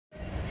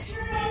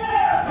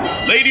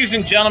Ladies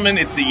and gentlemen,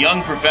 it's the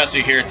young professor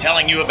here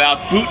telling you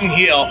about Boot and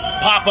Heel,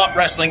 Pop-Up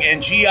Wrestling,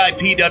 and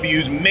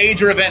GIPW's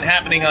major event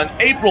happening on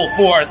April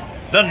 4th,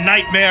 the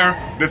Nightmare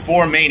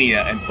B4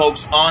 Mania. And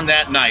folks, on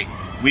that night,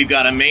 we've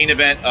got a main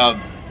event of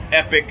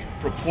epic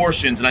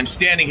proportions, and I'm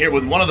standing here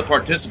with one of the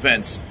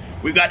participants.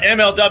 We've got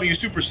MLW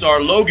superstar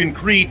Logan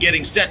Creed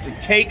getting set to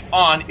take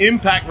on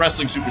Impact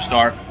Wrestling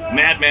superstar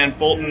Madman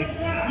Fulton.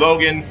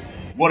 Logan,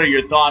 what are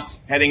your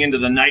thoughts heading into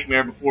the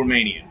Nightmare B4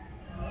 Mania?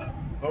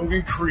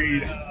 Logan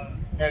Creed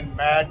and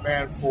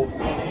Madman Fulton.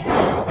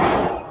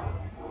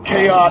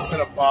 Chaos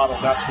in a bottle,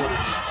 that's what it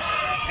is.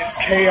 It's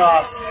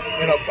chaos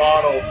in a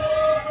bottle.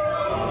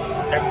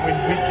 And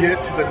when we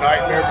get to the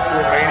Nightmare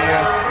B4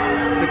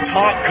 Mania, the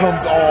top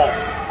comes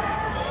off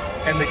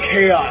and the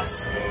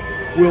chaos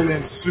will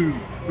ensue.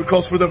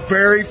 Because for the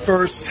very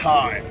first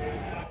time,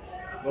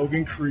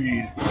 Logan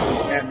Creed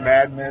and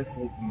Madman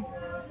Fulton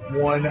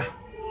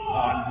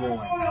one-on-one.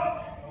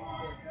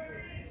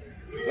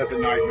 Let the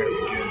nightmare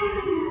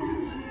begin.